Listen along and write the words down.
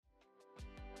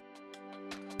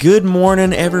Good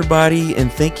morning, everybody,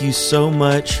 and thank you so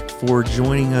much for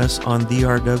joining us on the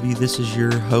RW. This is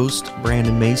your host,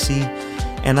 Brandon Macy,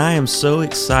 and I am so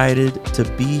excited to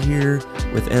be here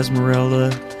with Esmeralda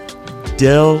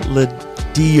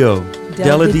Delgadillo.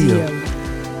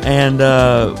 And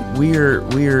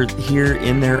we're here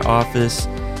in their office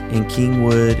in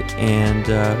Kingwood, and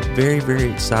very,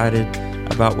 very excited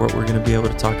about what we're going to be able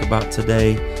to talk about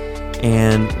today.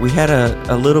 And we had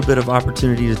a little bit of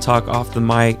opportunity to talk off the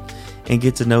mic and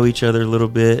get to know each other a little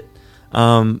bit.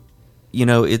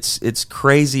 It's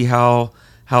crazy how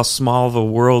small of a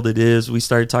world it is. We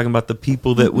started talking about the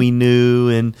people that we knew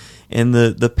and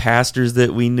the pastors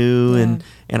that we knew and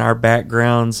our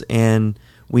backgrounds, and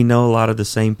we know a lot of the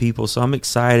same people. So I'm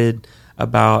excited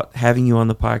about having you on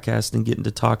the podcast and getting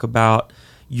to talk about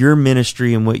your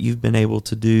ministry and what you've been able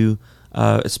to do,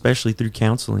 especially through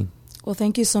counseling. Well,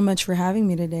 thank you so much for having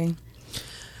me today.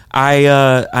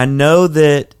 I know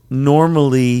that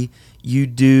normally you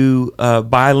do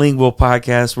bilingual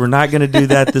podcasts. We're not going to do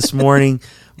that this morning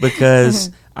because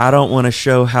I don't want to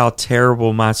show how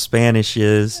terrible my Spanish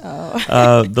is.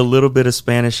 The little bit of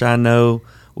Spanish I know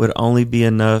would only be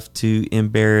enough to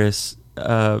embarrass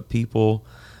people.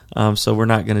 So we're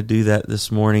not going to do that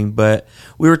this morning. But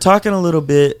we were talking a little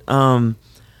bit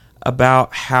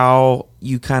about how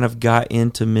you kind of got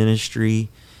into ministry,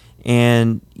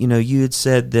 and you had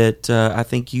said that I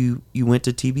think you went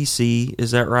to TBC.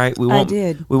 Is that right? I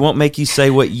did. We won't make you say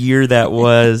what year that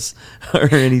was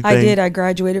or anything. I did. I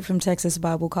graduated from Texas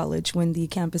Bible College when the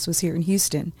campus was here in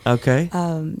Houston. Okay.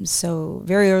 So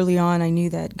very early on, I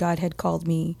knew that God had called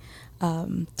me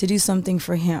to do something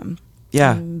for Him.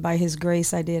 Yeah. By His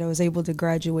grace, I did. I was able to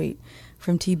graduate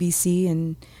from TBC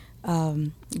and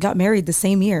got married the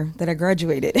same year that I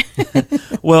graduated.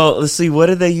 Well, let's see. What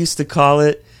did they used to call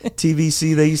it?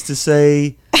 TBC. They used to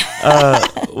say,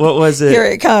 what was it? Here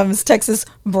it comes, Texas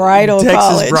Bridal College.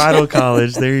 Texas Bridal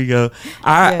College. There you go.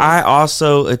 I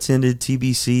also attended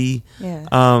TBC. Yeah.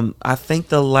 I think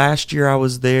the last year I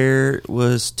was there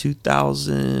was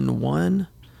 2001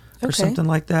 or something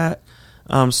like that.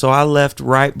 So I left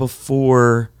right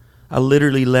before. I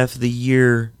literally left the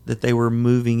year that they were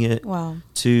moving it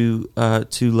to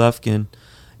Lufkin.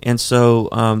 And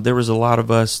so there was a lot of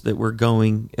us that were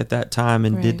going at that time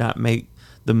and did not make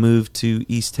the move to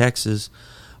East Texas.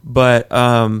 But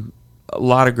a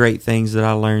lot of great things that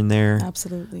I learned there.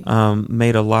 Absolutely.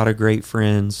 Made a lot of great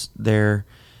friends there.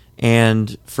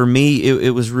 And for me,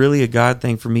 it was really a God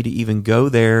thing for me to even go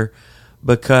there,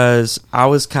 because I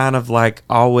was kind of like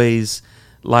always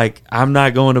like, I'm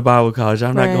not going to Bible college.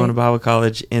 I'm not going to Bible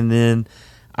college. And then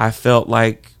I felt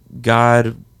like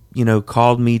God,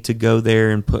 called me to go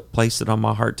there and placed it on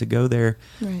my heart to go there.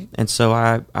 Right. And so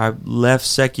I left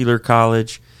secular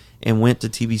college and went to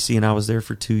TBC, and I was there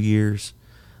for 2 years.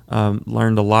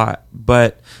 Learned a lot.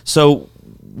 But so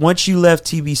once you left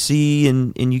TBC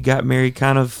and you got married,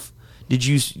 kind of, did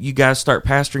you guys start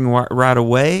pastoring right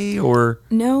away, or?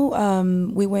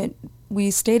 No,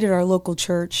 we stayed at our local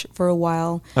church for a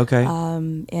while. Okay.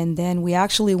 And then we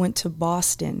actually went to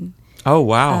Boston. Oh,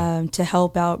 wow. To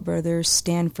help out Brother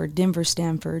Denver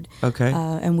Stanford. Okay.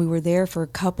 And we were there for a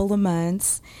couple of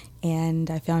months, and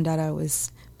I found out I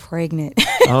was pregnant.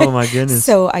 Oh, my goodness.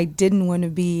 So I didn't want to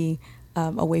be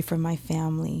away from my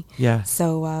family. Yeah.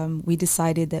 So we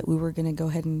decided that we were going to go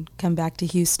ahead and come back to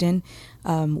Houston.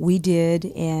 We did,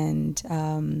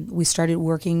 and we started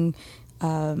working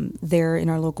there in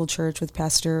our local church with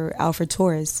Pastor Alfred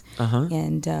Torres.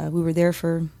 And we were there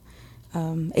for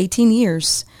 18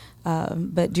 years.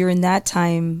 But during that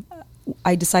time,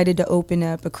 I decided to open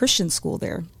up a Christian school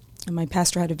there. And my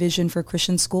pastor had a vision for a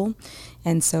Christian school.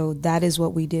 And so that is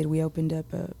what we did. We opened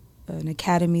up an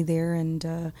academy there.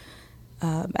 And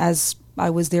as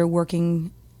I was there working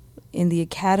in the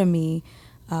academy,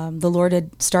 the Lord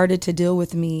had started to deal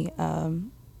with me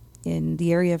in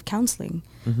the area of counseling.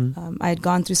 Mm-hmm. I had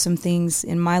gone through some things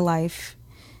in my life,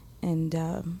 and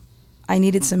I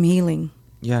needed some healing.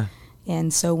 Yeah.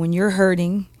 And so when you're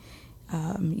hurting,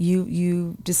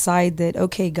 you decide that,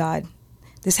 okay, God,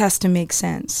 this has to make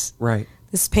sense. Right.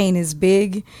 This pain is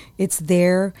big. It's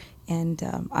there. And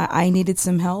I needed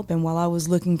some help. And while I was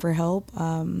looking for help,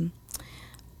 I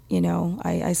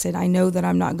said, I know that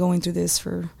I'm not going through this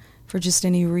for just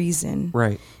any reason.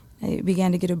 Right. I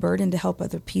began to get a burden to help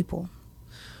other people.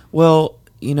 Well,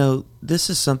 this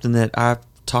is something that I've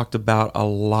talked about a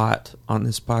lot on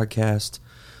this podcast.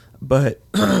 But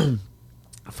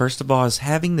first of all, is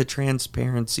having the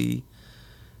transparency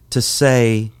to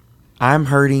say, I'm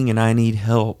hurting and I need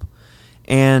help.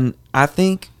 And I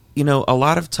think, a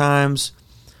lot of times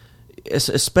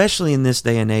especially in this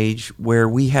day and age where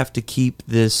we have to keep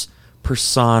this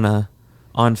persona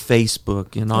on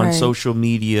Facebook and on social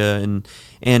media, and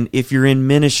if you're in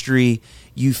ministry,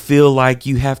 you feel like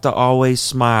you have to always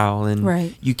smile,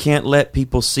 and you can't let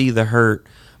people see the hurt,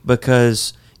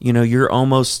 because you're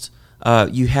almost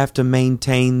you have to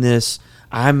maintain this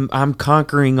I'm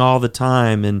conquering all the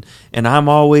time, and I'm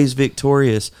always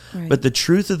victorious. But the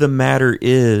truth of the matter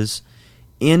is,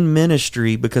 in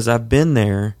ministry, because I've been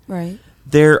there,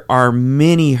 there are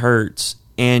many hurts,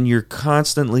 and you're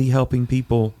constantly helping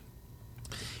people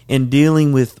and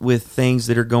dealing with things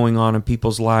that are going on in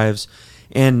people's lives,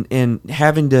 and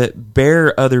having to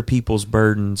bear other people's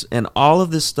burdens, and all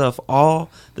of this stuff all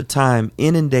the time,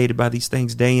 inundated by these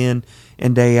things day in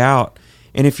and day out.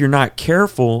 And if you're not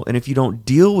careful, and if you don't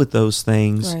deal with those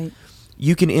things,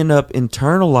 you can end up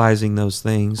internalizing those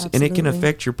things, and it can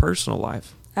affect your personal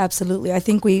life. Absolutely. I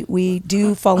think we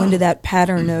do fall into that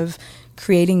pattern of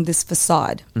creating this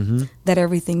facade that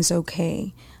everything's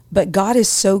okay. But God is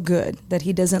so good that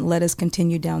he doesn't let us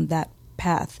continue down that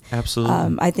path.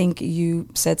 Absolutely. I think you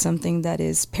said something that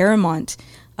is paramount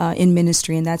in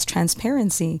ministry, and that's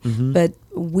transparency. But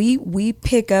we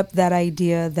pick up that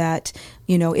idea that,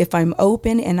 if I'm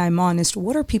open and I'm honest,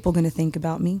 what are people going to think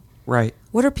about me? Right.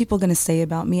 What are people going to say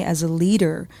about me as a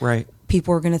leader? Right.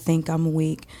 People are going to think I'm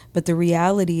weak. But the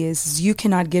reality is you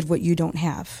cannot give what you don't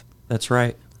have. That's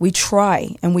right. We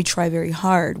try, and we try very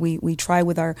hard. We try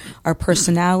with our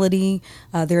personality.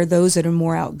 There are those that are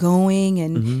more outgoing,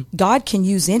 and God can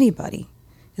use anybody.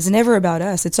 It's never about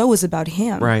us. It's always about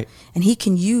him. Right. And he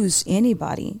can use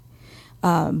anybody.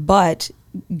 But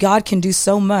God can do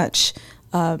so much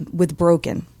with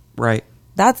broken. Right.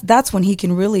 That's when he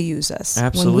can really use us.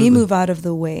 Absolutely. When we move out of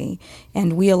the way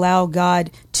and we allow God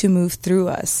to move through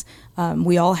us.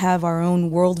 We all have our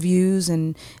own worldviews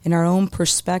and our own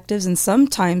perspectives, and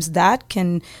sometimes that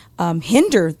can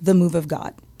hinder the move of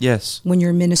God. Yes. When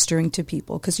you're ministering to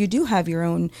people, because you do have your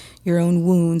own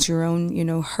wounds, your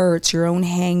own hurts, your own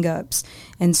hang-ups.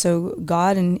 And so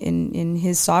God in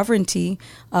his sovereignty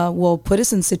will put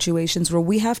us in situations where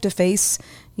we have to face,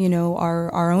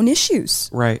 our own issues.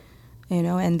 Right.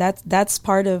 And that's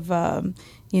part of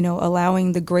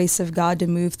allowing the grace of God to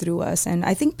move through us. And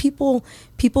I think people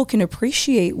can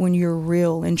appreciate when you're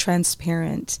real and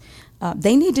transparent.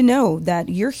 They need to know that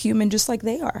you're human just like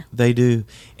they are. They do.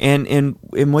 And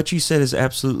what you said is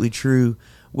absolutely true.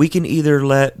 We can either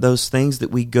let those things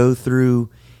that we go through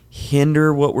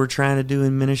hinder what we're trying to do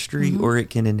in ministry, or it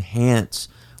can enhance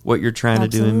what you're trying to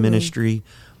do in ministry,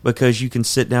 because you can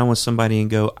sit down with somebody and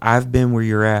go, I've been where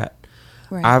you're at.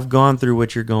 Right. I've gone through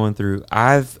what you're going through.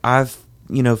 I've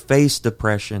faced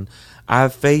depression.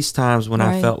 I've faced times when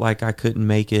I felt like I couldn't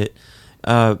make it.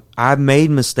 I've made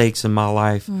mistakes in my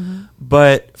life,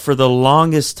 but for the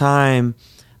longest time,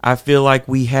 I feel like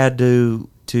we had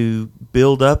to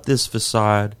build up this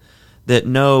facade that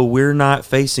no, we're not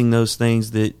facing those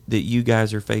things that you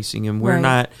guys are facing, and we're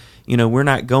not, we're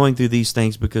not going through these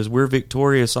things because we're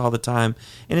victorious all the time,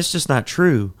 and it's just not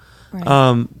true.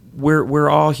 Right. We're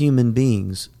all human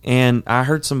beings, and I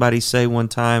heard somebody say one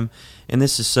time, and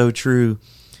this is so true,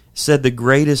 said the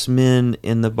greatest men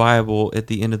in the Bible at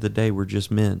the end of the day were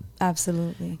just men.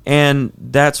 Absolutely. And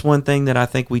that's one thing that I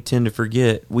think we tend to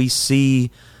forget. We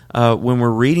see when we're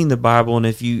reading the Bible, and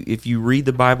if you read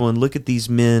the Bible and look at these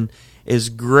men, as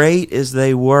great as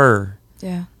they were,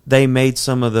 they made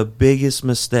some of the biggest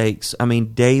mistakes. I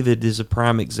mean, David is a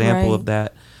prime example of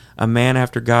that. A man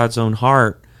after God's own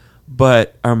heart,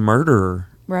 but a murderer.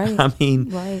 Right. I mean,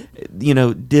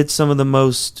 did some of the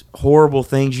most horrible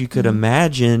things you could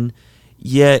imagine,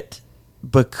 yet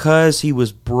because he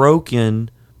was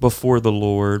broken before the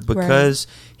Lord, because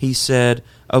he said,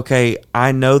 okay,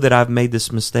 I know that I've made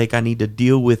this mistake, I need to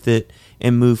deal with it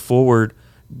and move forward,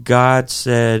 God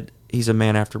said he's a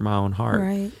man after my own heart.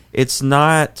 Right. It's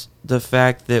not the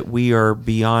fact that we are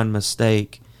beyond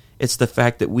mistake. It's the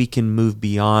fact that we can move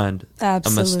beyond a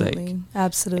mistake.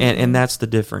 Absolutely. And that's the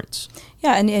difference.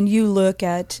 Yeah, and you look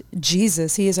at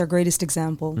Jesus. He is our greatest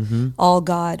example. All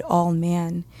God, all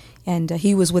man. And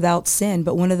he was without sin.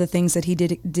 But one of the things that he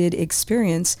did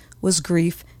experience was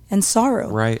grief and sorrow.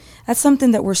 Right. That's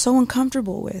something that we're so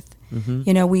uncomfortable with.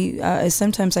 We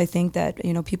sometimes I think that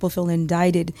people feel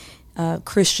indicted.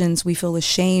 Christians, we feel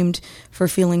ashamed for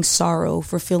feeling sorrow,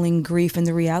 for feeling grief. And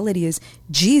the reality is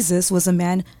Jesus was a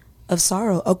man of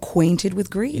sorrow, acquainted with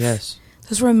grief. Yes.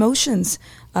 Those were emotions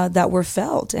that were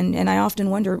felt. And I often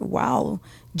wonder, wow,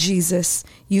 Jesus,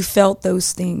 you felt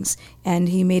those things. And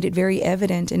he made it very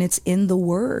evident, and it's in the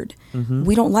Word.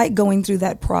 We don't like going through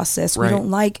that process. Right. We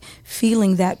don't like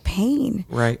feeling that pain.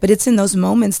 Right. But it's in those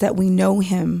moments that we know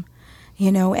him.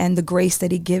 and the grace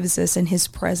that he gives us in his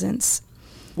presence.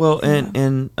 Well,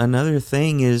 and another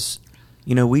thing is,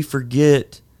 we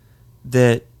forget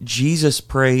that Jesus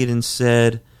prayed and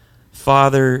said,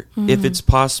 Father, if it's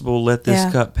possible, let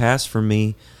this cup pass from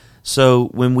me. So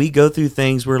when we go through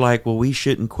things, we're like, well, we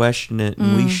shouldn't question it,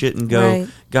 and we shouldn't go,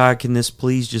 God, can this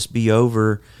please just be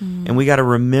over? And we got to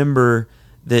remember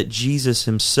that Jesus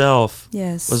himself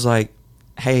was like,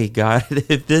 hey, God,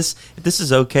 if this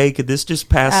is okay, could this just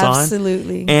pass on?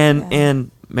 Absolutely. And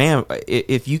man,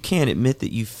 if you can't admit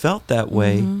that you felt that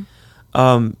way,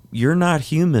 you're not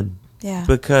human. Yeah.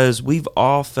 Because we've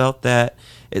all felt that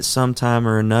at some time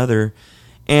or another.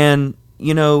 And,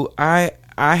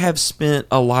 I have spent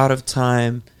a lot of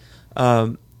time,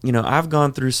 I've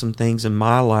gone through some things in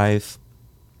my life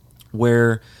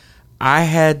where I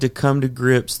had to come to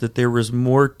grips that there was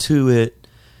more to it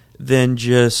than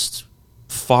just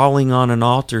falling on an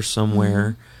altar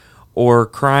somewhere or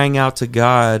crying out to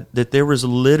God, that there was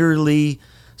literally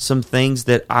some things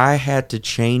that I had to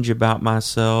change about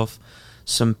myself,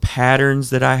 some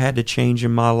patterns that I had to change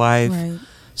in my life,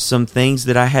 some things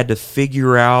that I had to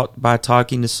figure out by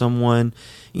talking to someone.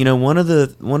 One of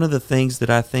the things that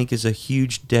I think is a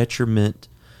huge detriment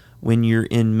when you're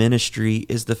in ministry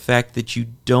is the fact that you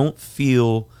don't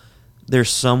feel there's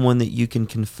someone that you can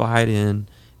confide in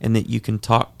and that you can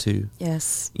talk to.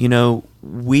 Yes.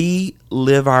 We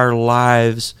live our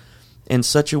lives in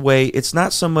such a way, it's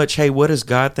not so much, hey, what does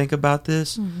God think about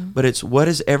this? But it's, what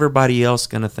is everybody else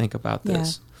going to think about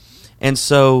this? And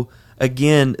so,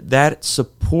 again, that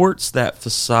supports that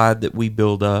facade that we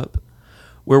build up,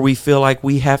 where we feel like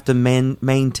we have to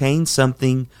maintain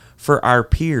something for our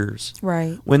peers.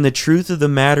 Right. When the truth of the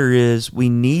matter is, we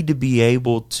need to be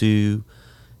able to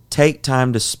take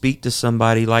time to speak to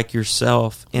somebody like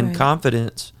yourself in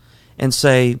confidence and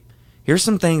say, here's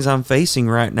some things I'm facing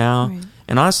right now.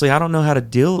 And honestly, I don't know how to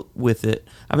deal with it.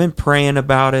 I've been praying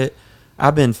about it.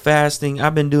 I've been fasting.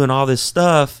 I've been doing all this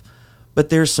stuff. But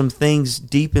there's some things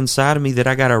deep inside of me that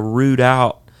I got to root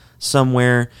out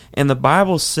somewhere. And the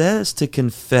Bible says to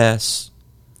confess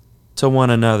to one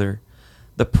another.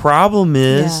 The problem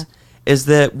is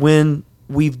that when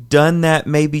we've done that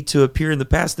maybe to appear in the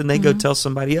past, then they go tell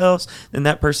somebody else, then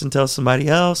that person tells somebody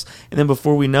else, and then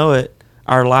before we know it,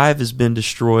 our life has been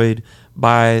destroyed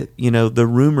by, the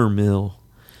rumor mill.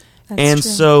 That's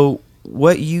true. So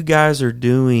what you guys are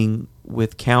doing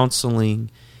with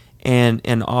counseling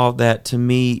and all that, to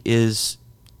me, is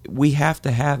we have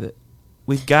to have it.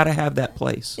 We've got to have that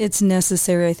place. It's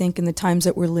necessary, I think, in the times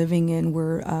that we're living in.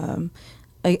 We're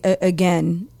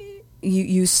again,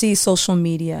 you see social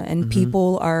media, and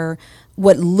people are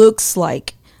what looks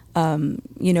like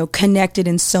connected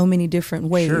in so many different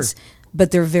ways,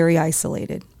 but they're very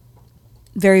isolated.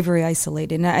 Very, very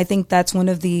isolated. And I think that's one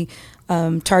of the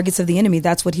targets of the enemy.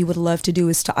 That's what he would love to do,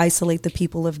 is to isolate the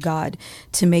people of God,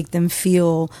 to make them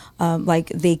feel like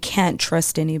they can't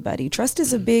trust anybody. Trust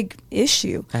is a big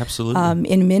issue. Absolutely.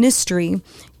 In ministry,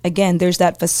 again, there's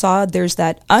that facade, there's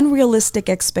that unrealistic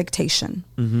expectation.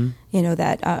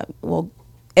 That,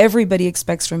 everybody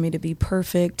expects for me to be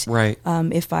perfect. Right.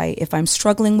 If I'm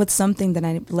struggling with something, then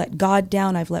I let God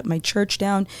down. I've let my church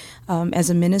down. As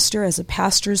a minister, as a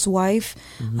pastor's wife,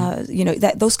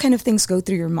 that those kind of things go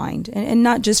through your mind, and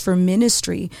not just for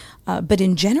ministry, but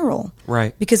in general.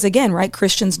 Right. Because again,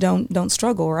 Christians don't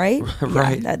struggle, right?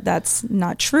 Right. Yeah, that's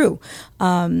not true.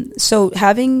 So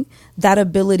having that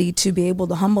ability to be able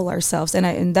to humble ourselves,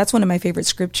 and that's one of my favorite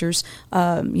scriptures,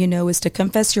 is to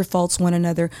confess your faults one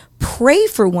another, pray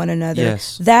for one another,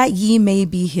 that ye may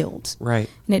be healed. Right.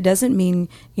 And it doesn't mean,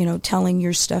 telling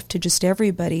your stuff to just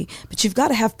everybody, but you've got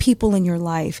to have people in your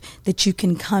life that you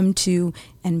can come to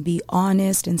and be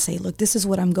honest and say, look, this is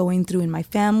what I'm going through in my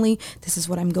family. This is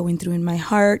what I'm going through in my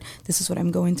heart. This is what I'm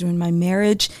going through in my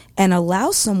marriage, and allow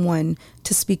someone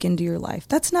to speak into your life.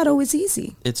 That's not always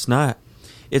easy. It's not.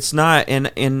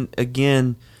 And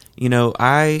again,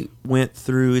 I went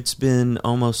through, it's been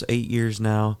almost 8 years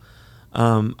now.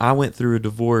 I went through a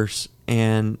divorce,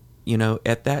 and,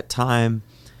 at that time,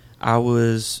 I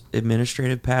was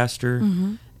administrative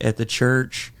pastor at the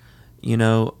church.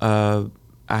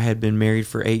 I had been married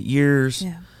for 8 years.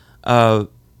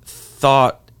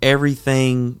 Thought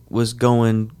everything was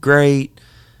going great,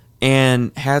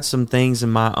 and had some things in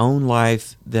my own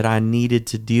life that I needed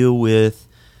to deal with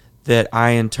that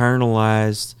I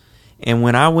internalized. And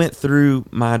when I went through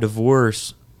my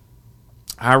divorce,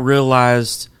 I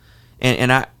realized,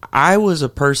 and I was a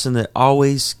person that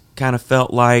always kind of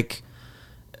felt like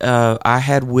I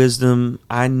had wisdom.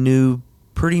 I knew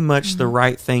pretty much the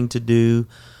right thing to do.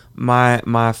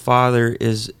 My father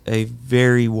is a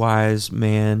very wise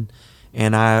man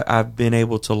and I've been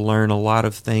able to learn a lot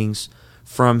of things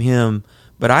from him.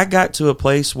 But I got to a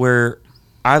place where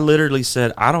I literally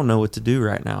said, I don't know what to do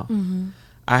right now. Mm-hmm.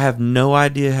 I have no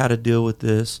idea how to deal with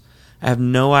this. I have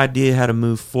no idea how to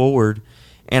move forward.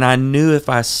 And I knew if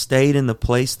I stayed in the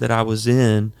place that I was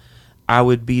in, I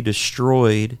would be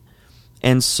destroyed.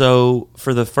 And so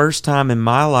for the first time in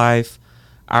my life,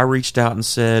 I reached out and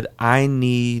said, I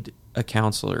need a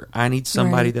counselor. I need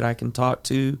somebody Right. that I can talk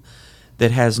to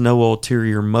that has no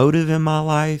ulterior motive in my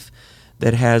life,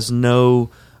 that has no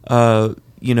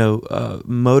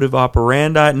motive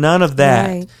operandi, none of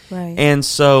that. Right. And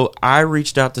so I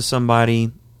reached out to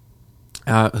somebody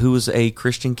who was a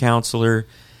Christian counselor.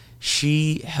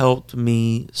 She helped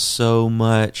me so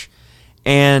much.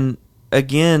 And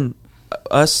again,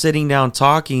 us sitting down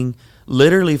talking,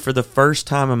 literally for the first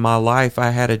time in my life,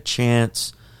 I had a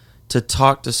chance to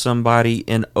talk to somebody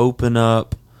and open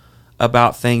up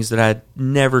about things that I'd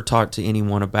never talked to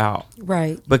anyone about.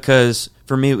 Right. Because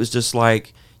for me, it was just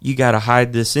like, you got to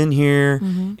hide this in here,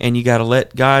 Mm-hmm. and you got to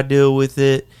let God deal with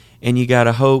it, and you got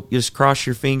to hope, just cross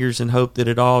your fingers and hope that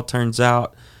it all turns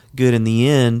out good in the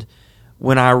end.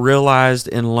 When I realized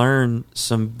and learned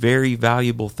some very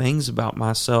valuable things about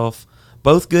myself,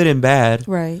 both good and bad,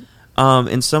 Right.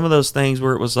 and some of those things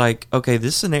where it was like, okay,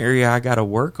 this is an area I got to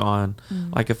work on.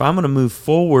 Mm. Like, if I'm going to move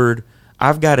forward,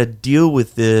 I've got to deal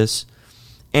with this.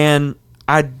 And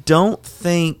I don't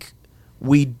think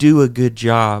we do a good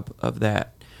job of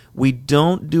that. We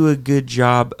don't do a good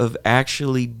job of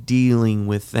actually dealing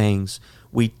with things.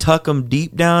 We tuck them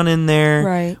deep down in there.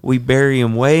 Right. We bury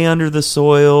them way under the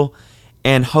soil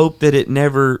and hope that it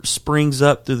never springs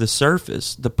up through the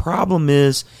surface. The problem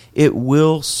is it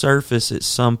will surface at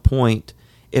some point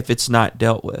if it's not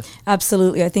dealt with.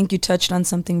 Absolutely. I think you touched on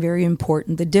something very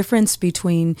important. The difference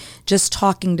between just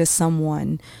talking to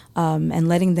someone and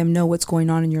letting them know what's going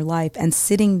on in your life and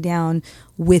sitting down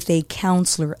with a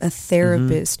counselor, a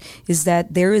therapist, is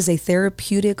that there is a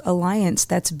therapeutic alliance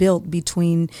that's built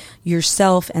between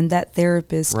yourself and that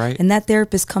therapist. Right. And that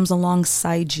therapist comes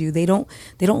alongside you. They don't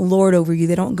lord over you.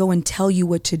 They don't go and tell you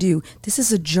what to do. This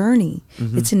is a journey.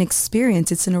 It's an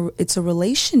experience. It's a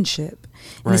relationship.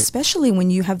 And Right. especially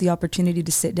when you have the opportunity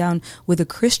to sit down with a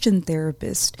Christian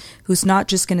therapist who's not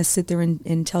just going to sit there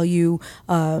and tell you,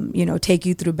 take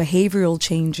you through behavioral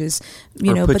changes,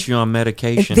 Put you on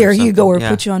medication. There you go, or Yeah.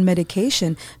 put you on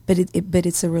medication. But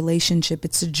it's a relationship.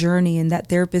 It's a journey, and that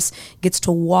therapist gets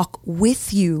to walk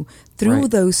with you through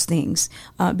Right. those things,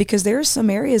 because there are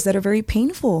some areas that are very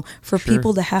painful for Sure.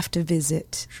 people to have to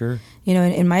visit. Sure.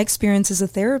 In my experience as a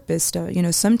therapist,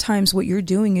 sometimes what you're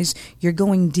doing is you're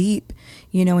going deep,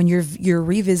 and you're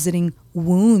revisiting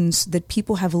wounds that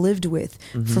people have lived with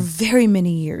for very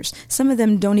many years. Some of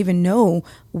them don't even know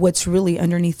what's really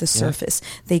underneath the surface.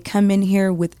 They come in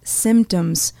here with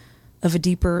symptoms of a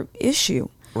deeper issue.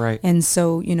 Right. And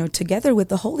so, together with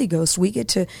the Holy Ghost, we get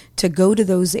to go to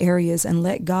those areas and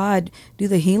let God do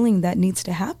the healing that needs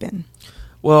to happen.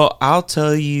 Well, I'll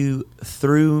tell you,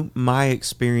 through my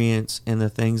experience and the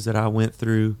things that I went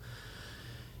through,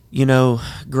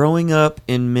 growing up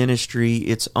in ministry,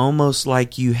 it's almost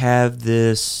like you have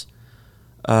this,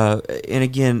 and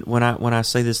again, when I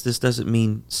say this doesn't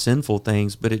mean sinful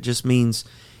things, but it just means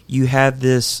you have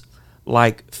this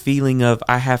like feeling of,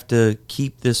 I have to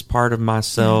keep this part of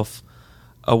myself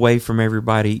away from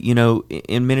everybody.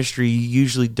 In ministry, you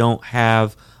usually don't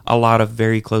have a lot of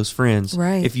very close friends.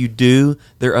 Right. If you do,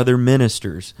 they're other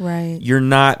ministers. Right. You're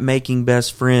not making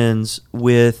best friends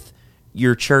with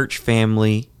your church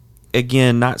family.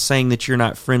 Again, not saying that you're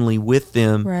not friendly with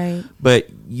them, Right. but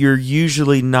you're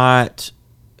usually not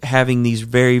having these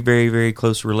very, very, very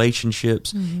close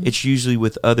relationships. It's usually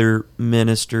with other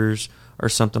ministers or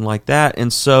something like that.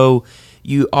 And so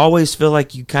you always feel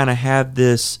like you kind of have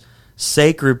this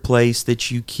sacred place that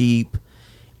you keep.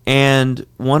 And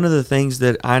one of the things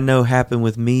that I know happened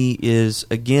with me is,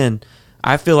 again,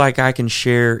 I feel like I can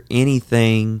share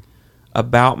anything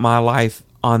about my life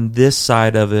on this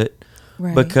side of it.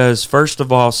 Right. Because first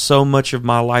of all, so much of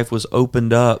my life was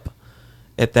opened up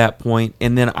at that point.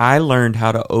 And then I learned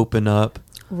how to open up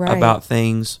Right. about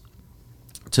things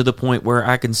to the point where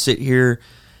I can sit here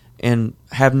and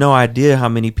have no idea how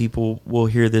many people will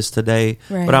hear this today.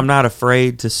 Right. But I'm not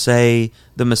afraid to say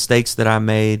the mistakes that I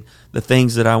made, the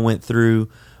things that I went through,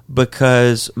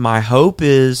 because my hope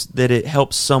is that it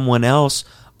helps someone else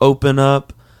open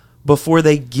up before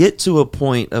they get to a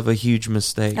point of a huge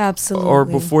mistake. Absolutely. Or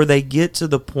before they get to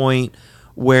the point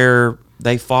where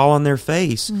they fall on their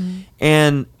face.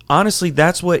 And honestly,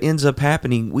 that's what ends up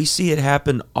happening. We see it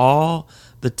happen all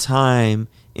the time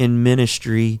in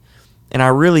ministry. And I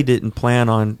really didn't plan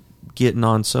on getting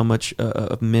on so much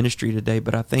of ministry today,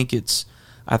 but I think it's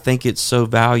so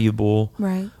valuable,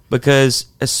 right? Because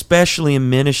especially in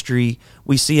ministry,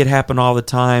 we see it happen all the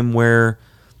time where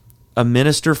a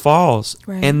minister falls,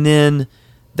 right, and then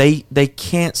they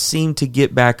can't seem to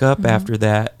get back up after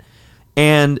that.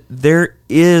 And there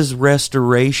is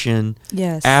restoration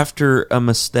after a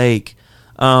mistake.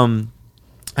 I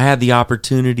had the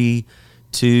opportunity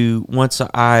to, once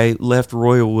I left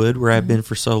Royalwood, where I've been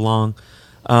for so long,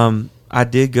 I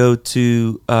did go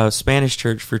to Spanish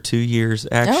church for 2 years,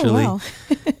 actually. Oh,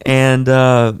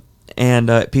 wow.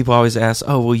 and people always ask,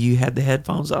 "Oh, well, you had the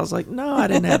headphones?" I was like, "No, I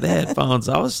didn't have the headphones.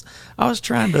 I was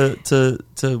trying to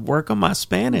work on my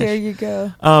Spanish." There you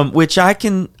go. Which I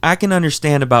can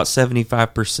understand about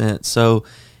 75%. So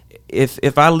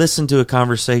if I listen to a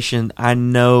conversation, I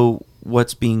know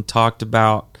what's being talked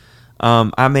about.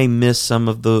 I may miss some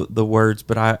of the words,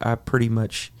 but I pretty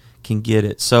much can get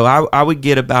it. So I would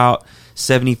get about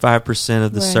 75%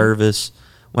 of the service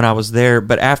when I was there.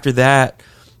 But after that,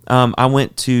 I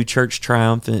went to Church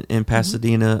Triumphant in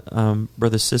Pasadena,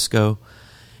 Brother Cisco,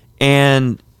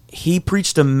 and he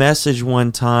preached a message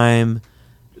one time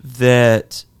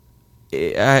that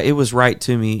it was right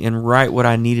to me and right what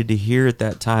I needed to hear at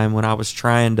that time when I was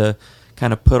trying to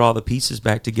kind of put all the pieces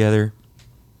back together.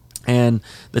 And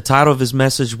the title of his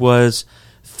message was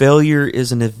 "Failure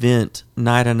is an Event,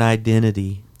 Not an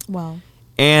Identity." Wow.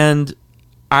 And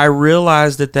I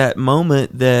realized at that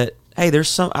moment that, hey,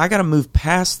 I got to move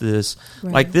past this.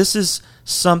 Right. Like, this is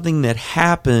something that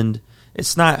happened.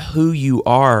 It's not who you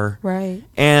are. Right.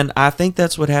 And I think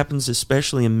that's what happens,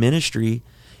 especially in ministry,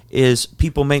 is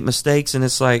people make mistakes and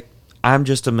it's like, I'm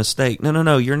just a mistake.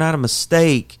 No, you're not a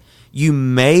mistake. You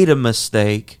made a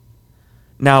mistake.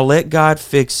 Now let God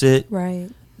fix it. Right.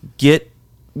 Get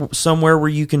somewhere where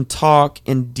you can talk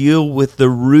and deal with the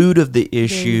root of the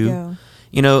issue. There you go.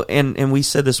 You know, and we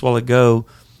said this a while ago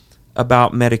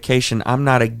about medication. I'm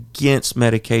not against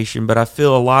medication, but I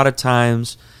feel a lot of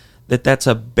times that's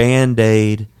a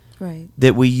Band-Aid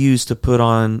that we use to put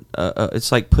on.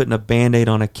 It's like putting a Band-Aid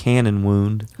on a cannon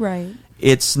wound. Right.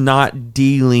 It's not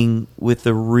dealing with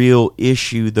the real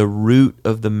issue, the root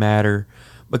of the matter,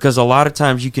 because a lot of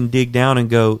times you can dig down and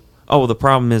go, oh, well, the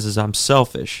problem is I'm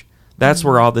selfish. That's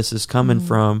where all this is coming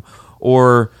from.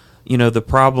 Or, you know, the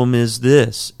problem is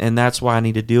this, and that's why I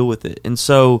need to deal with it. And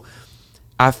so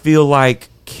I feel like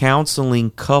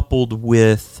counseling coupled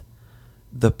with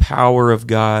the power of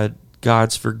God,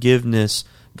 God's forgiveness,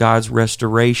 God's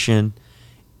restoration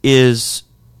is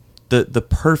the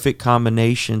perfect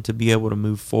combination to be able to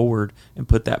move forward and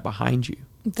put that behind you.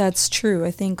 That's true. I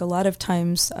think a lot of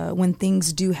times when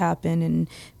things do happen and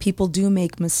people do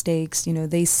make mistakes, you know,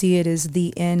 they see it as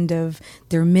the end of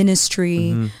their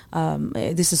ministry.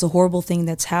 This is a horrible thing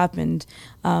that's happened.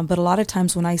 But a lot of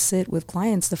times when I sit with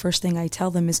clients, the first thing I tell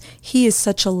them is, He is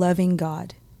such a loving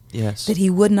God. Yes. That He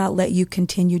would not let you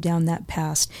continue down that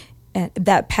path.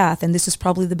 And this is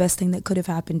probably the best thing that could have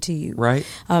happened to you. Right.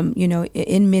 You know,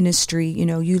 in ministry, you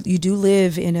know, you do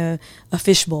live in a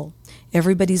fishbowl.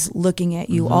 Everybody's looking at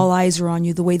you. All eyes are on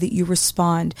you. The way that you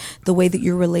respond, the way that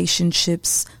your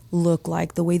relationships look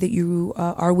like, the way that you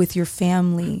are with your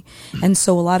family. And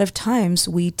so a lot of times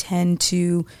we tend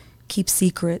to keep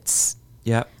secrets.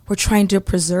 Yeah. We're trying to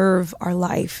preserve our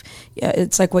life.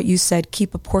 It's like what you said,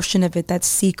 keep a portion of it that's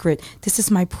secret. This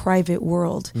is my private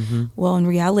world. Well, in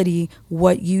reality,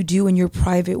 what you do in your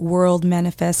private world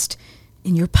manifests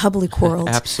in your public world.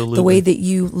 Absolutely. The way that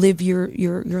you live your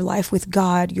life with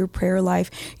God, your prayer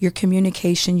life, your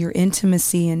communication, your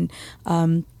intimacy. And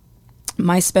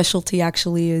my specialty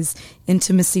actually is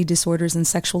intimacy disorders and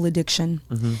sexual addiction.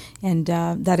 And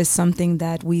that is something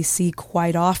that we see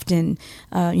quite often,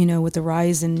 you know, with the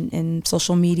rise in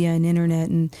social media and internet.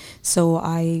 And so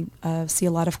I see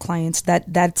a lot of clients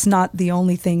that's not the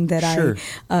only thing that I,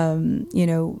 you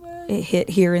know, hit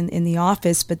here in the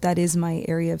office, but that is my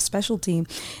area of specialty.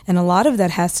 And a lot of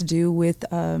that has to do with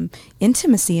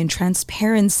intimacy and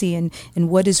transparency and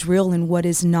what is real and what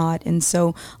is not. And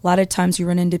so a lot of times you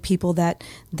run into people that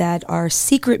are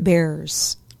secret bearers.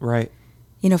 Right.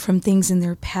 You know, from things in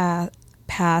their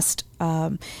past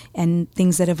and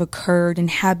things that have occurred and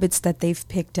habits that they've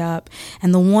picked up.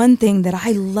 And the one thing that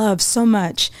I love so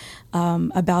much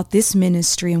about this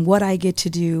ministry and what I get to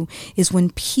do is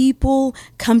when people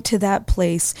come to that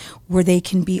place where they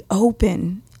can be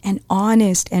open and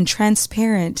honest and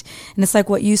transparent. And it's like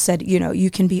what you said, you know,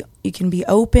 you can be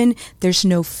open. There's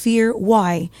no fear.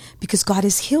 Why? Because God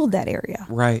has healed that area.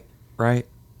 Right. Right.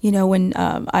 You know, when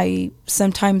I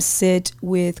sometimes sit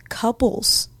with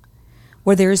couples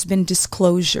where there's been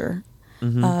disclosure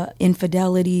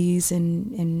infidelities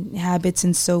and habits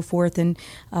and so forth, and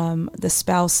the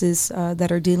spouses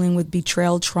that are dealing with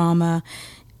betrayal trauma.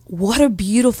 What a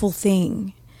beautiful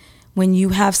thing when you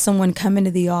have someone come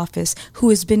into the office who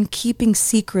has been keeping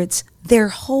secrets their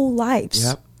whole lives.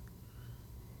 Yep.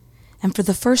 And for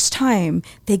the first time,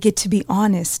 they get to be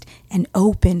honest and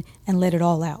open and let it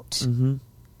all out. Mm-hmm.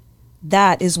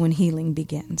 That is when healing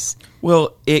begins.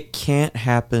 Well, it can't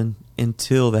happen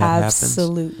until that happens.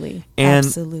 Absolutely.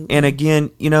 And again,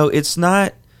 it's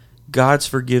not God's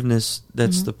forgiveness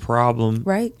that's the problem.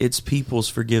 Right. It's people's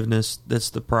forgiveness that's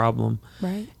the problem.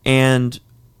 Right. And,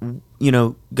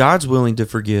 God's willing to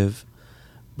forgive.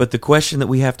 But the question that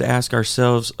we have to ask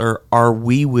ourselves are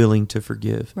we willing to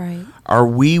forgive? Right. Are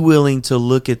we willing to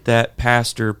look at that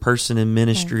pastor, person in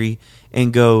ministry,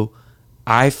 and go,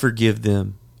 I forgive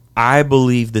them. I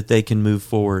believe that they can move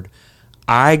forward.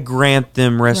 I grant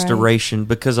them restoration,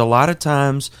 because a lot of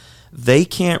times they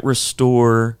can't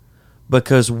restore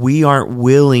because we aren't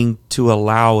willing to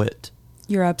allow it.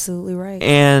 You're absolutely right.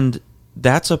 And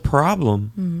that's a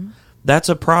problem. Mm-hmm. That's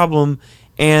a problem.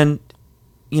 And,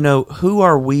 who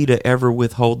are we to ever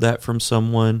withhold that from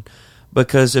someone?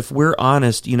 Because if we're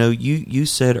honest, you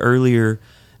said earlier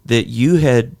that you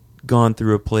had gone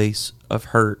through a place of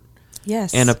hurt.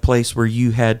 Yes. And a place where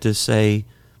you had to say,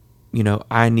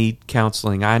 I need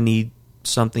counseling. I need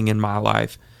something in my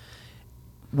life.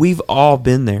 We've all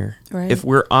been there. Right. If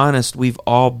we're honest, we've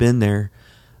all been there.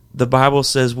 The Bible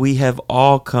says we have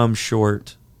all come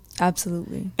short.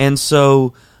 Absolutely. And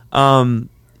so,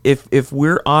 if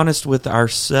we're honest with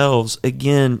ourselves,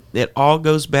 again, it all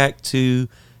goes back to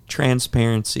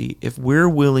transparency. If we're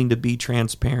willing to be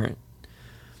transparent,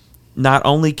 not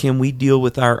only can we deal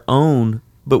with our own,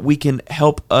 but we can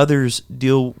help others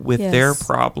deal with their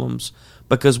problems,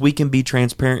 because we can be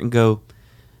transparent and go,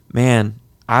 man,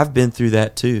 I've been through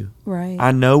that too. Right.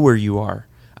 I know where you are.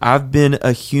 I've been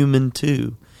a human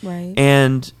too. Right.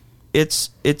 And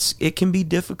it can be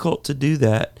difficult to do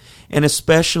that. And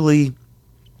especially,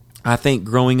 I think,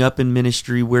 growing up in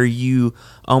ministry where you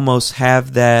almost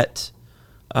have that,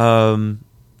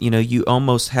 you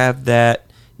almost have that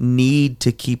need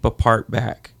to keep a part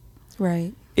back.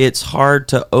 Right. It's hard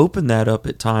to open that up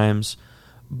at times,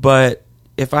 but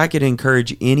if I could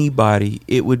encourage anybody,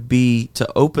 it would be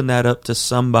to open that up to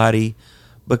somebody,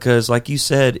 because like you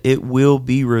said, it will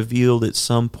be revealed at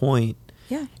some point.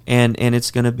 Yeah. And it's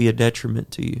going to be a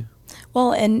detriment to you.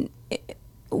 Well, and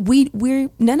we're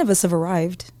none of us have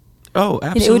arrived. Oh,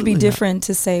 absolutely. It would be different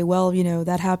to say, well,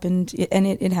 that happened, and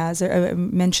it has. I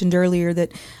mentioned earlier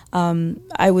that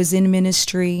I was in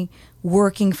ministry,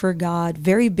 working for God,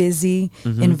 very busy,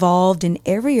 involved in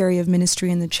every area of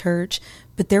ministry in the church,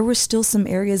 but there were still some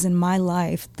areas in my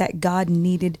life that God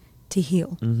needed to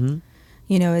heal. Mm-hmm.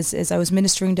 As I was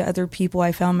ministering to other people,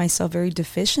 I found myself very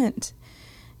deficient.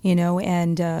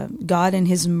 And God in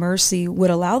His mercy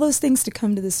would allow those things to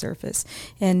come to the surface.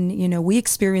 And, we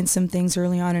experienced some things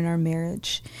early on in our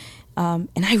marriage. And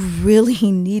I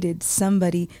really needed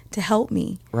somebody to help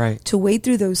me. Right. To wade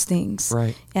through those things.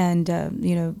 Right. And,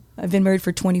 I've been married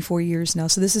for 24 years now.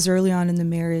 So this is early on in the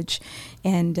marriage.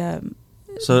 And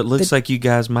so it looks like you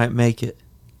guys might make it.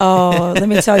 Oh, let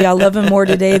me tell you, I love Him more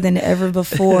today than ever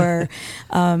before.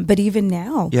 But even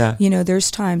now, there's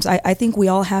times I think we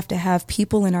all have to have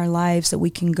people in our lives that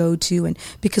we can go to, and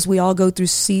because we all go through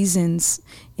seasons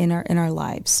in our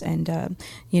lives. And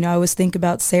I always think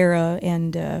about Sarah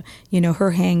and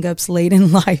her hang-ups late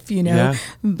in life,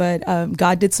 but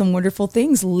God did some wonderful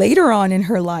things later on in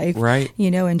her life, right?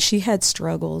 And she had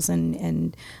struggles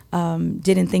and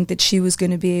didn't think that she was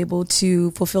going to be able to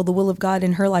fulfill the will of God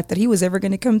in her life, that He was ever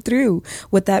going to come through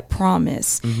with that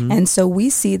promise. Mm-hmm. And so we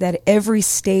see that every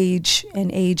stage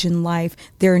and age in life,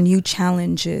 there are new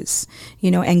challenges,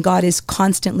 and God is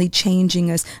constantly changing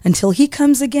us. Until He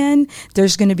comes again,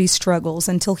 there's going to be struggles.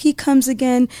 Until He comes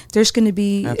again, there's going to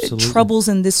be troubles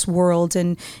in this world,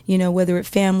 and, whether it's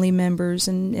family members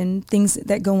and things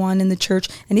that go on in the church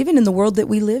and even in the world that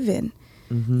we live in.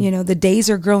 Mm-hmm. The days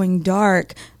are growing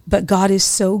dark, but God is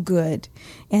so good,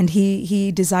 and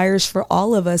He desires for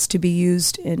all of us to be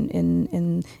used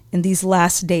in these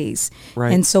last days.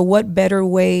 Right. And so what better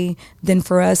way than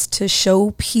for us to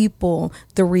show people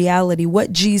the reality,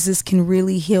 what Jesus can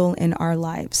really heal in our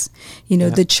lives.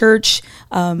 The church,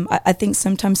 I think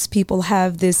sometimes people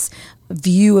have this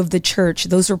view of the church.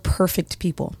 Those are perfect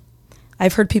people.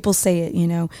 I've heard people say it,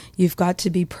 you've got to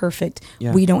be perfect.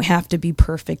 Yeah. We don't have to be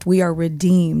perfect. We are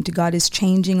redeemed. God is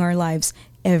changing our lives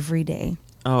every day.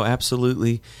 Oh,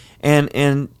 absolutely. And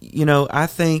I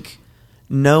think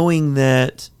knowing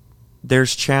that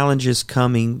there's challenges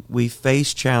coming, we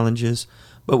face challenges,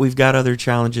 but we've got other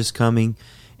challenges coming.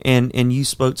 And you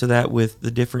spoke to that with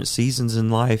the different seasons in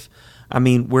life. I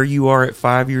mean, where you are at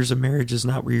 5 years of marriage is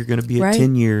not where you're going to be at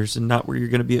 10 years, and not where you're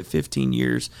going to be at 15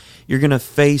 years. You're going to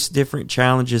face different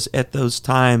challenges at those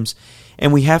times,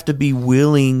 and we have to be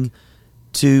willing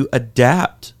to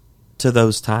adapt to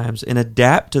those times and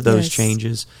adapt to those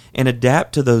changes and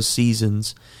adapt to those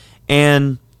seasons.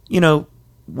 And,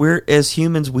 we're, as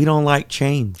humans, we don't like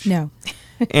change. No.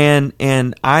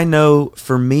 and I know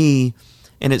for me,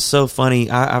 and it's so funny,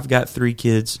 I've got 3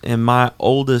 kids, and my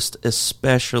oldest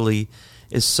especially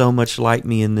is so much like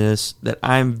me in this, that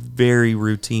I'm very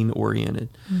routine oriented.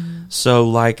 Mm-hmm. So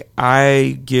like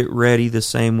I get ready the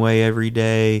same way every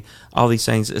day, all these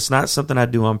things. It's not something I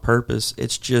do on purpose.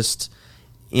 It's just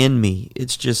in me.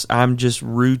 I'm just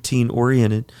routine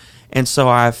oriented. And so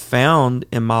I've found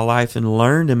in my life and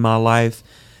learned in my life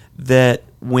that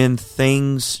when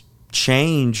things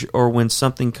change or when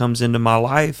something comes into my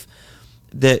life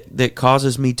that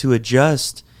causes me to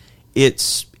adjust,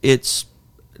 it's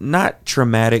not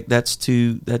traumatic. That's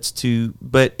too,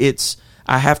 but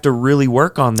I have to really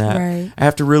work on that. Right. I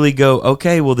have to really go,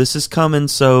 okay, well, this is coming,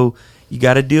 so you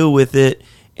got to deal with it.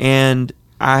 And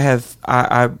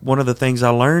one of the things I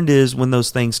learned is when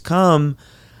those things come,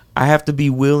 I have to be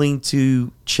willing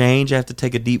to change. I have to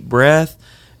take a deep breath.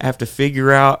 I have to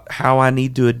figure out how I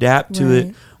need to adapt to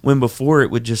it, when before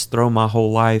it would just throw my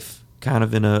whole life kind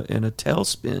of in a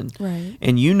tailspin. Right.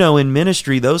 And in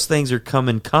ministry, those things are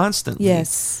coming constantly.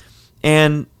 Yes.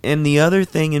 And the other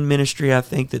thing in ministry I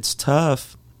think that's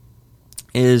tough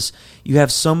is you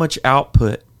have so much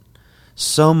output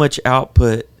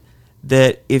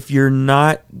that if you're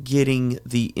not getting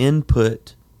the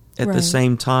input at the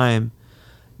same time,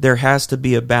 there has to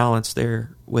be a balance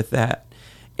there with that.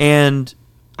 And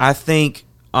I think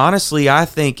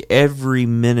every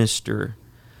minister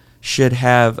should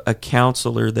have a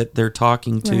counselor that they're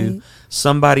talking to,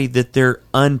 somebody that they're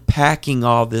unpacking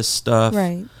all this stuff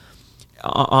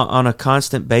on a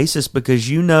constant basis, because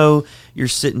you're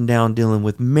sitting down dealing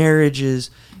with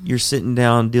marriages, you're sitting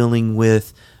down dealing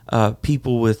with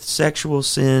people with sexual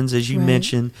sins, as you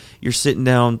mentioned, you're sitting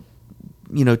down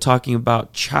talking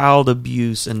about child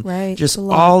abuse and just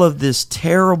all of this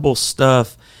terrible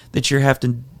stuff that you're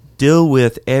having to deal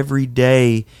with every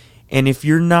day. And if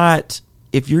you're not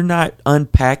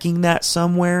unpacking that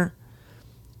somewhere,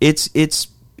 it's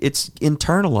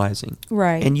internalizing.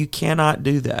 Right. And you cannot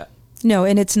do that. No,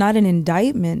 and it's not an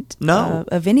indictment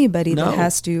of anybody that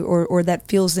has to or that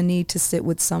feels the need to sit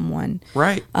with someone.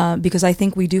 Right. Because I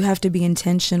think we do have to be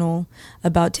intentional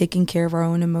about taking care of our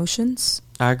own emotions.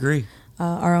 I agree.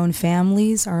 Our own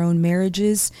families, our own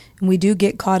marriages, and we do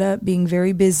get caught up being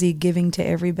very busy giving to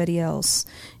everybody else,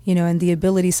 and the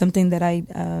ability, something that I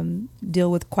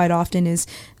deal with quite often is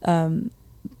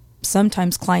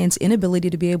sometimes clients'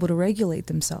 inability to be able to regulate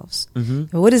themselves.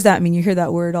 Mm-hmm. What does that mean? You hear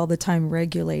that word all the time,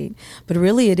 regulate. But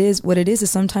really what it is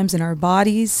sometimes in our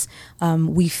bodies,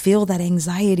 we feel that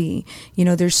anxiety.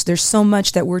 There's so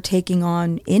much that we're taking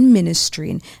on in ministry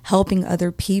and helping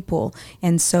other people.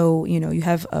 And so, you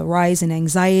have a rise in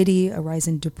anxiety, a rise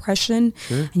in depression,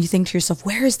 and you think to yourself,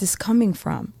 where is this coming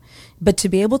from? But to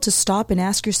be able to stop and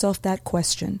ask yourself that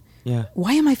question,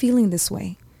 why am I feeling this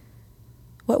way?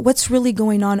 What's really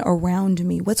going on around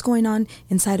me? What's going on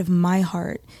inside of my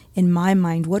heart, in my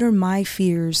mind? What are my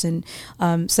fears? And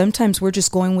sometimes we're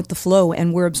just going with the flow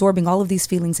and we're absorbing all of these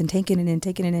feelings and taking it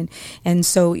in. And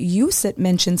so you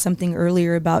mentioned something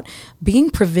earlier about being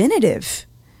preventative.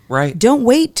 Right. Don't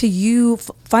wait till you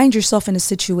find yourself in a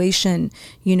situation,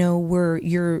 where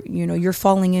you're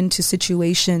falling into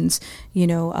situations,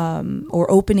 or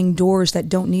opening doors that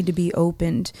don't need to be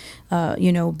opened,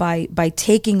 by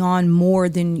taking on more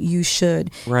than you should.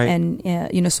 Right.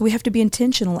 And, so we have to be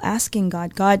intentional, asking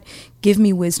God, give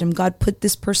me wisdom. God, put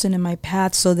this person in my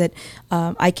path so that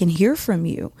I can hear from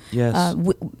you. Yes.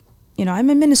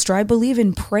 I'm a minister. I believe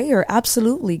in prayer.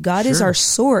 Absolutely. God is our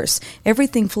source.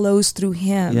 Everything flows through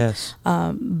him. Yes.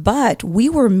 But we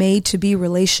were made to be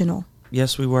relational.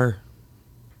 Yes, we were.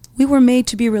 We were made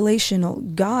to be relational.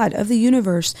 God of the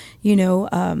universe, he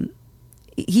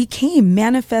came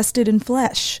manifested in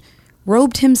flesh,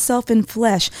 robed himself in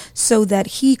flesh so that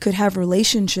he could have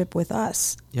relationship with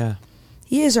us. Yeah.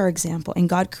 He is our example. And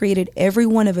God created every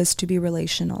one of us to be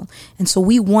relational. And so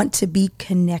we want to be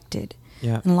connected.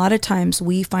 Yeah. And a lot of times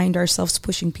we find ourselves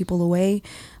pushing people away.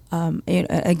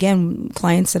 Again,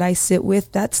 clients that I sit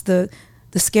with, that's the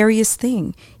scariest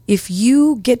thing. If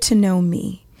you get to know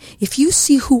me, if you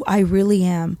see who I really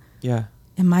am,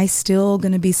 am I still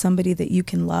going to be somebody that you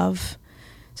can love?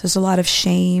 So there's a lot of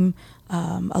shame.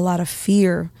 a lot of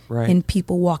fear in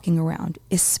people walking around,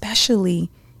 especially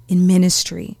in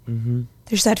ministry. Mm-hmm.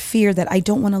 There's that fear that I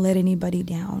don't want to let anybody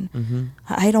down. Mm-hmm.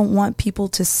 I don't want people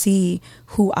to see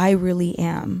who I really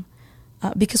am.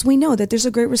 Because we know that there's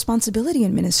a great responsibility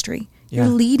in ministry. Yeah.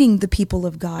 You're leading the people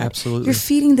of God. Absolutely. You're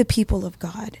feeding the people of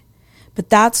God. But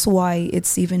that's why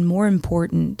it's even more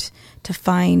important to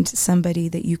find somebody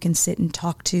that you can sit and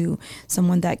talk to,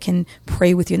 someone that can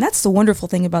pray with you. And that's the wonderful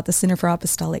thing about the Center for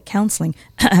Apostolic Counseling.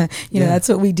 You know, that's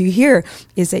what we do here,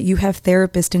 is that you have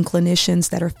therapists and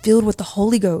clinicians that are filled with the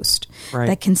Holy Ghost,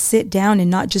 that can sit down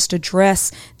and not just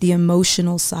address the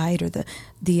emotional side or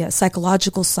the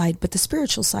psychological side, but the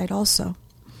spiritual side also.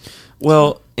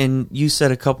 Well, and you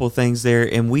said a couple of things there,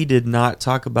 and we did not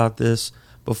talk about this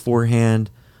beforehand,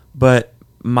 but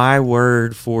my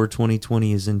word for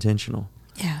 2020 is intentional.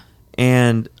 Yeah.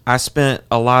 And I spent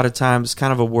a lot of time, it's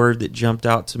kind of a word that jumped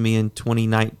out to me in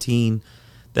 2019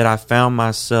 that I found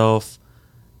myself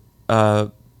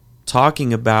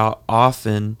talking about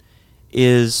often,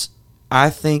 is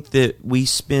I think that we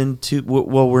spend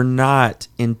we're not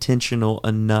intentional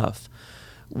enough.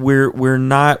 We're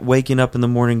not waking up in the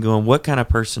morning going, what kind of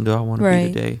person do I want to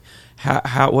be today?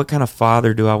 What kind of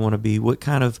father do I want to be? What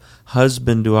kind of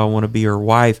husband do I want to be, or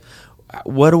wife?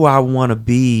 What do I want to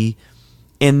be?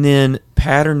 And then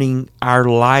patterning our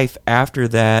life after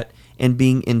that and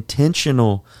being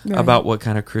intentional about what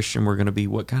kind of Christian we're going to be,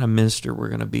 what kind of minister we're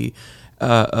going to be,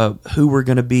 who we're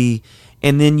going to be.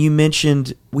 And then you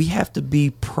mentioned we have to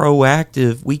be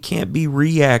proactive. We can't be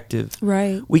reactive.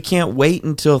 Right. We can't wait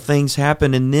until things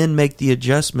happen and then make the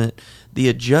adjustment. The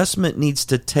adjustment needs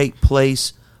to take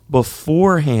place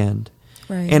beforehand.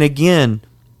 Right. And again,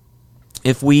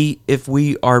 if we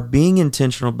are being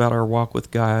intentional about our walk with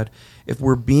God, if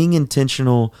we're being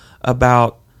intentional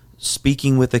about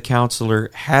speaking with a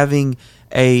counselor, having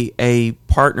a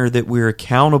partner that we're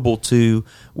accountable to,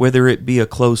 whether it be a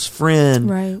close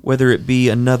friend, whether it be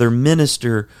another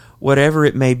minister, whatever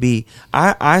it may be.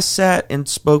 I sat and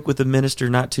spoke with a minister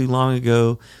not too long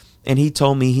ago, and he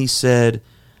told me, he said,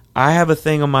 I have a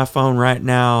thing on my phone right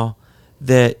now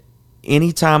that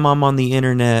anytime I'm on the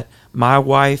internet, my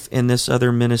wife and this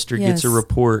other minister gets a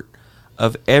report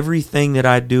of everything that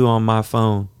I do on my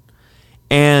phone.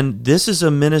 And this is a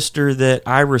minister that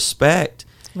I respect.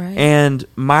 Right. And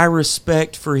my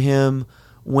respect for him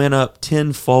went up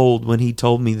tenfold when he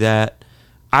told me that.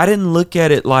 I didn't look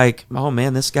at it like, oh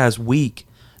man, this guy's weak.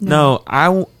 No,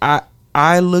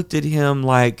 I looked at him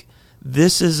like,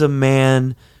 this is a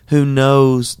man who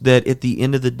knows that at the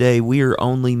end of the day, we are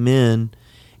only men.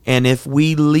 And if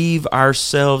we leave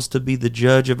ourselves to be the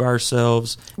judge of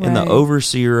ourselves and the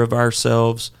overseer of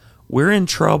ourselves, we're in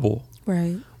trouble.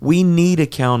 Right. We need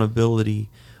accountability.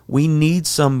 We need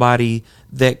somebody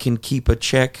that can keep a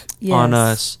check on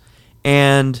us.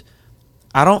 And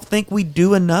I don't think we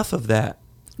do enough of that.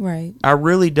 Right. I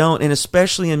really don't. And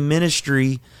especially in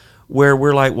ministry where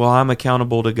we're like, well, I'm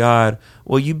accountable to God.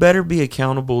 Well, you better be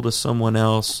accountable to someone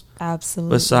else.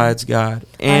 Absolutely. Besides God.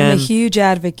 And I'm a huge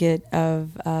advocate of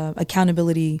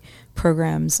accountability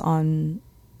programs on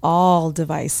all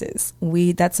devices.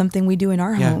 That's something we do in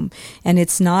our home, and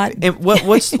it's not. And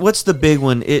what's the big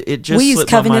one? It just we use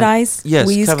Covenant Eyes. Yes,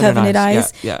 we use Covenant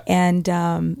Eyes. Yeah. And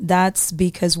that's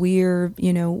because we are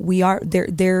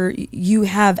there. You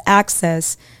have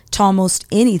access to almost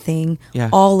anything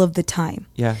all of the time.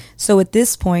 Yeah. So at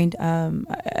this point,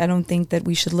 I don't think that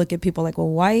we should look at people like, well,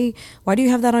 why do you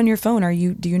have that on your phone?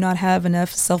 Do you not have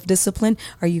enough self-discipline?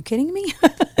 Are you kidding me?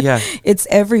 Yeah. It's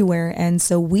everywhere. And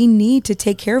so we need to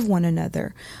take care of one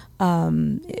another.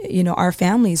 Our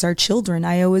families, our children.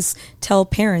 I always tell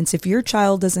parents, if your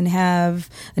child doesn't have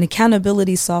an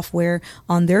accountability software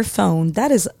on their phone,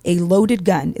 that is a loaded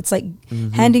gun. It's like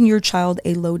handing your child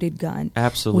a loaded gun.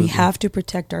 Absolutely. We have to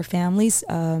protect our families.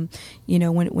 When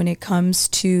it comes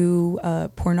to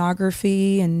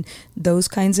pornography and those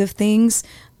kinds of things,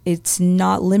 it's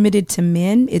not limited to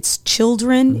men. It's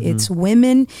children, it's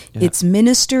women, it's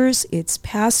ministers, it's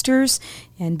pastors.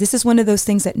 And this is one of those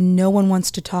things that no one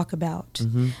wants to talk about.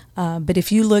 But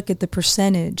if you look at the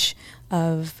percentage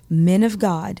of men of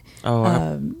God,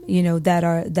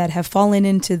 that have fallen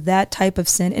into that type of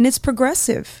sin, and it's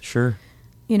progressive. Sure.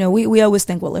 We always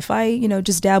think, well, if I,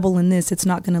 just dabble in this, it's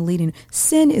not going to lead in.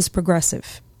 Sin is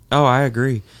progressive. Oh, I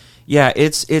agree. Yeah,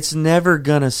 it's never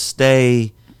going to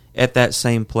stay at that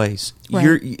same place.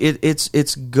 Right.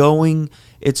 It's going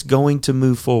to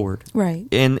move forward. Right.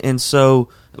 And so,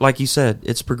 like you said,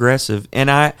 it's progressive. And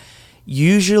I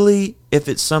usually, if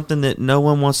it's something that no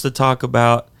one wants to talk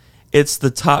about, it's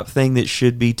the top thing that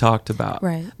should be talked about.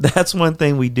 Right. That's one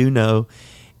thing we do know.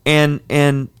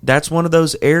 And that's one of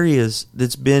those areas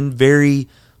that's been very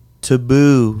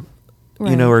taboo,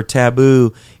 Right. or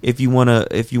taboo, if you want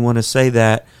to say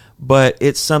that. But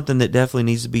it's something that definitely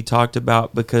needs to be talked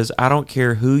about, because I don't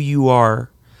care who you are.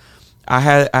 I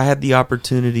had the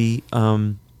opportunity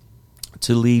to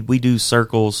lead. We do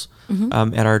circles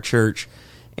at our church,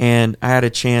 and I had a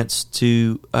chance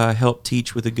to help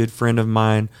teach with a good friend of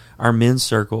mine our men's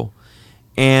circle,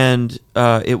 and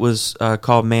it was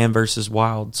called Man versus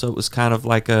Wild. So it was kind of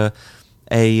like a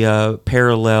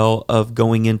parallel of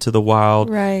going into the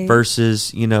wild Right.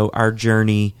 versus our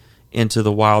journey into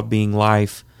the wild being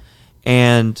life.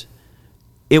 And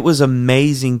it was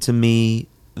amazing to me,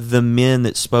 the men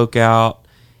that spoke out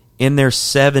in their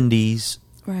 70s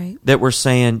Right. that were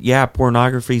saying, yeah,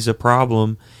 pornography is a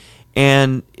problem.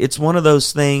 And it's one of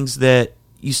those things that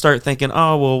you start thinking,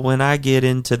 oh, well, when I get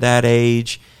into that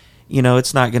age,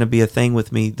 it's not going to be a thing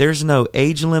with me. There's no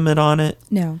age limit on it.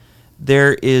 No.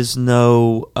 There is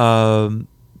no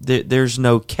there's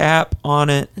no cap on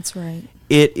it. That's right.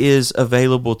 It is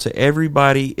available to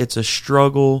everybody. It's a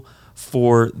struggle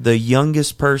for the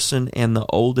youngest person and the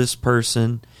oldest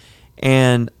person.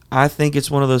 And I think it's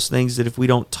one of those things that if we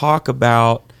don't talk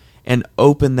about and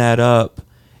open that up,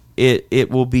 it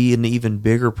will be an even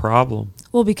bigger problem.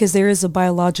 Well, because there is a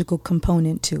biological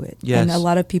component to it. Yes. And a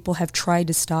lot of people have tried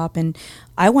to stop. And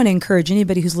I want to encourage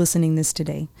anybody who's listening this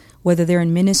today, whether they're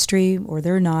in ministry or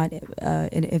they're not,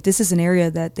 and if this is an area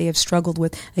that they have struggled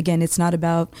with, again, it's not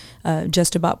about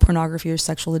just about pornography or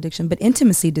sexual addiction, but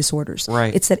intimacy disorders.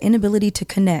 Right. It's that inability to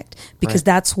connect, because Right.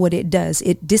 that's what it does.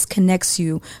 It disconnects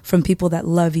you from people that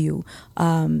love you.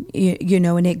 And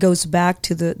it goes back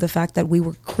to the fact that we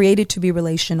were created to be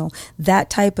relational. That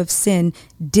type of sin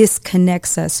disconnects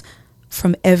us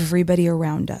from everybody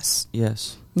around us.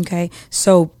 Yes. Okay?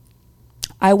 So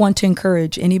I want to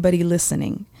encourage anybody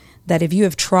listening that if you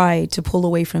have tried to pull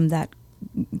away from that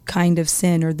kind of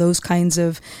sin or those kinds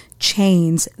of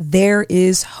chains, there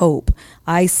is hope.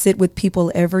 I sit with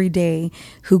people every day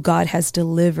who God has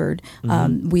delivered.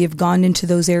 We have gone into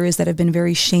those areas that have been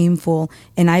very shameful,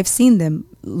 and I've seen them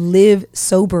live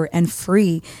sober and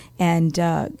free, and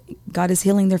God is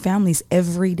healing their families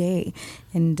every day.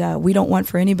 And we don't want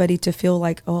for anybody to feel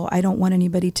like, oh, I don't want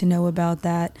anybody to know about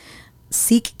that.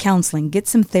 Seek counseling, get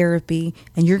some therapy,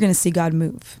 and you're going to see God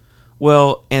move.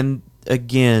 Well, and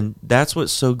again, that's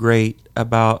what's so great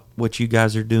about what you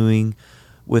guys are doing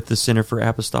with the Center for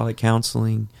Apostolic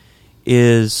Counseling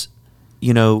is,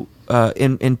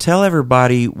 and tell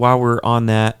everybody while we're on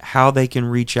that how they can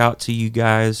reach out to you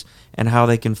guys and how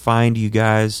they can find you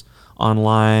guys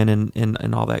online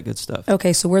and all that good stuff.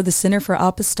 Okay, so we're the Center for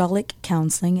Apostolic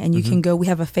Counseling, and you can go, we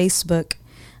have a Facebook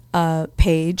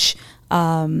page.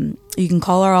 You can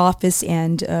call our office,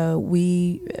 and I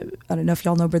don't know if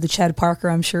y'all know Brother Chad Parker.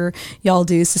 I'm sure y'all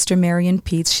do. Sister Marion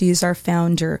Peets, she is our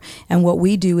founder. And what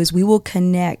we do is we will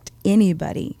connect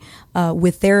anybody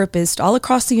with therapists all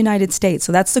across the United States.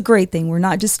 So that's the great thing. We're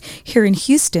not just here in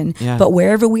Houston, but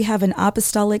wherever we have an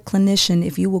apostolic clinician,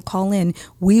 if you will call in,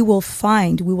 we will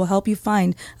help you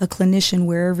find a clinician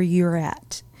wherever you're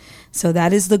at. So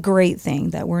that is the great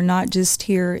thing, that we're not just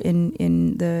here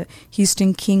in the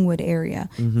Houston Kingwood area.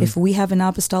 If we have an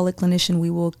apostolic clinician, we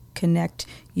will connect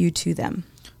you to them.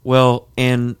 Well,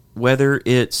 and whether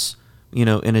it's,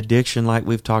 an addiction like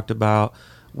we've talked about,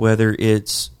 whether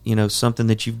it's, something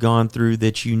that you've gone through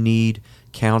that you need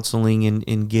counseling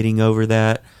and getting over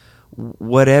that,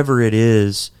 whatever it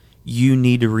is, you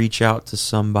need to reach out to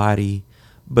somebody,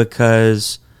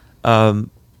 because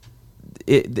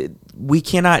we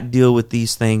cannot deal with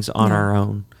these things on our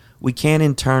own. We can't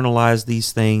internalize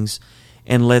these things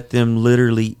and let them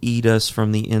literally eat us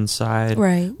from the inside,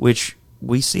 right? Which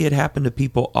we see it happen to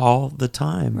people all the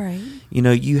time. Right.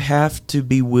 You have to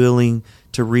be willing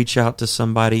to reach out to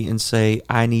somebody and say,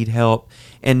 I need help,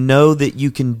 and know that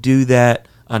you can do that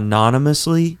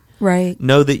anonymously. Right.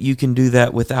 Know that you can do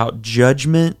that without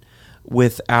judgment,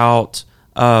 without,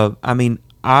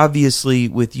 obviously,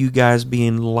 with you guys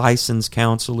being licensed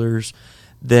counselors,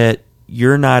 that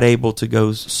you're not able to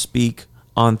go speak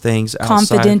on things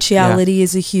outside. Confidentiality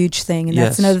is a huge thing, and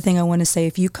that's another thing I want to say.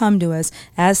 If you come to us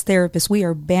as therapists, we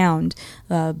are bound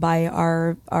by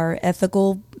our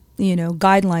ethical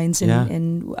guidelines,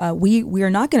 and we are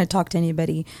not going to talk to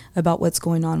anybody about what's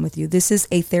going on with you. This is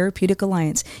a therapeutic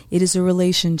alliance. It is a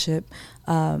relationship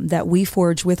that we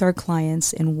forge with our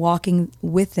clients and walking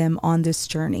with them on this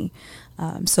journey.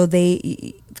 So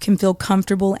they can feel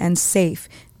comfortable and safe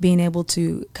being able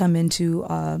to come into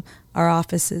our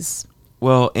offices.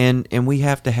 Well, and we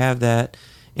have to have that.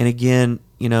 And again,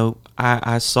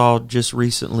 I saw just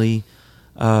recently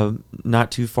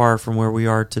not too far from where we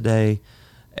are today,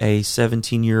 a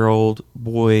 17-year-old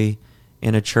boy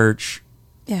in a church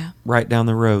right down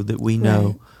the road that we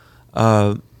know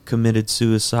committed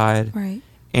suicide. Right.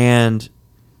 And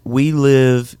we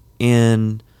live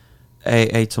in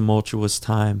a tumultuous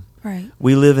time. Right.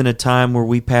 We live in a time where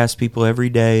we pass people every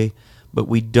day, but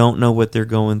we don't know what they're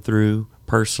going through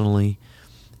personally.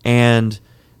 And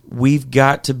we've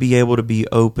got to be able to be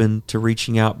open to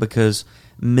reaching out, because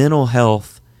mental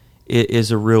health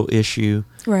is a real issue.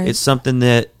 Right. It's something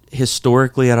that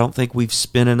historically I don't think we've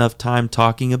spent enough time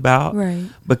talking about,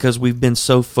 because we've been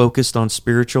so focused on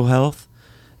spiritual health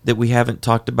that we haven't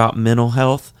talked about mental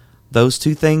health. Those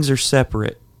two things are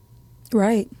separate.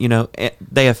 Right. You know,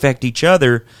 they affect each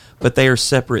other, but they are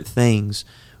separate things.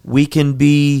 We can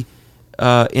be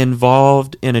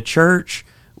involved in a church.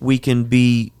 We can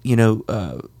be,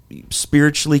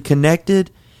 spiritually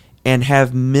connected and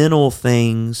have mental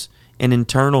things and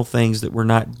internal things that we're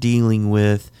not dealing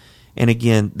with. And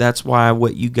again, that's why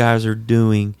what you guys are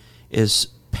doing is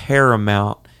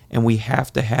paramount, and we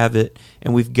have to have it,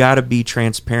 and we've got to be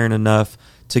transparent enough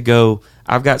to go,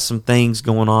 I've got some things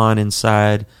going on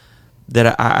inside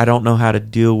that I don't know how to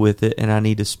deal with it, and I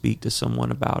need to speak to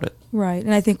someone about it. Right,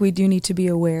 and I think we do need to be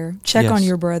aware. Check on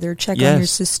your brother, check on your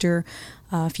sister.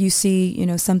 If you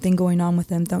see, something going on with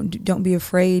them, don't be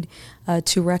afraid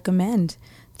to recommend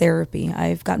therapy.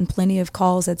 I've gotten plenty of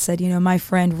calls that said, my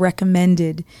friend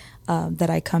recommended that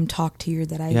I come talk to you,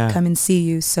 that I come and see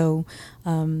you. So,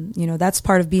 that's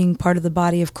part of being part of the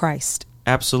body of Christ.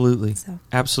 Absolutely.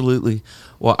 Absolutely.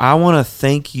 Well, I want to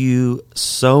thank you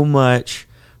so much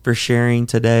for sharing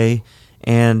today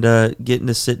and getting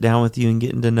to sit down with you and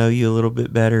getting to know you a little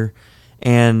bit better.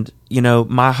 And,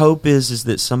 my hope is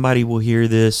that somebody will hear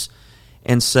this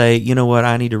and say, you know what,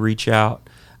 I need to reach out.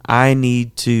 I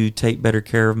need to take better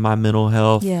care of my mental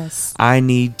health. Yes. I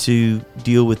need to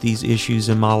deal with these issues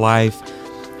in my life.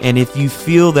 And if you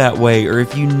feel that way, or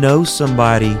if you know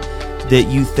somebody that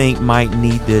you think might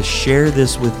need this, share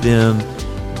this with them.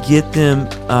 Get them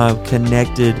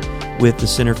connected with the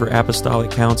Center for Apostolic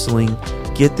Counseling.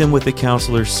 Get them with a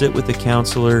counselor, sit with a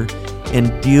counselor,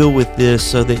 and deal with this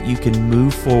so that you can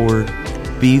move forward,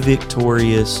 be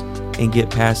victorious, and get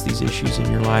past these issues in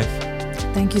your life.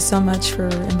 Thank you so much for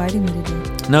inviting me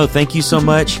today. No, thank you so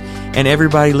much. And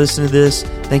everybody listening to this,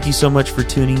 thank you so much for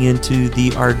tuning into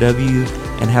the RW,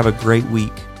 and have a great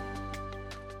week.